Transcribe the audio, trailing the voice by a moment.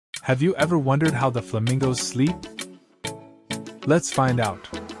Have you ever wondered how the flamingos sleep? Let's find out.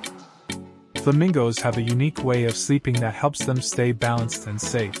 Flamingos have a unique way of sleeping that helps them stay balanced and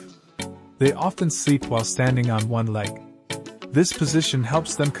safe. They often sleep while standing on one leg. This position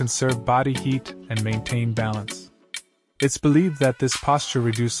helps them conserve body heat and maintain balance. It's believed that this posture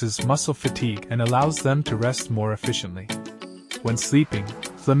reduces muscle fatigue and allows them to rest more efficiently. When sleeping,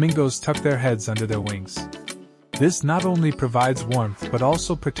 flamingos tuck their heads under their wings. This not only provides warmth but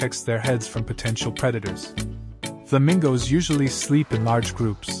also protects their heads from potential predators. Flamingos usually sleep in large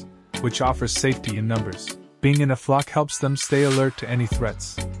groups, which offers safety in numbers. Being in a flock helps them stay alert to any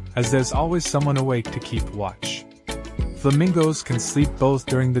threats, as there's always someone awake to keep watch. Flamingos can sleep both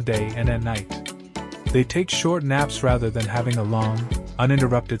during the day and at night. They take short naps rather than having a long,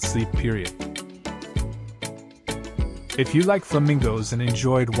 uninterrupted sleep period. If you like flamingos and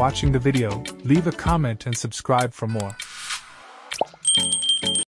enjoyed watching the video, leave a comment and subscribe for more.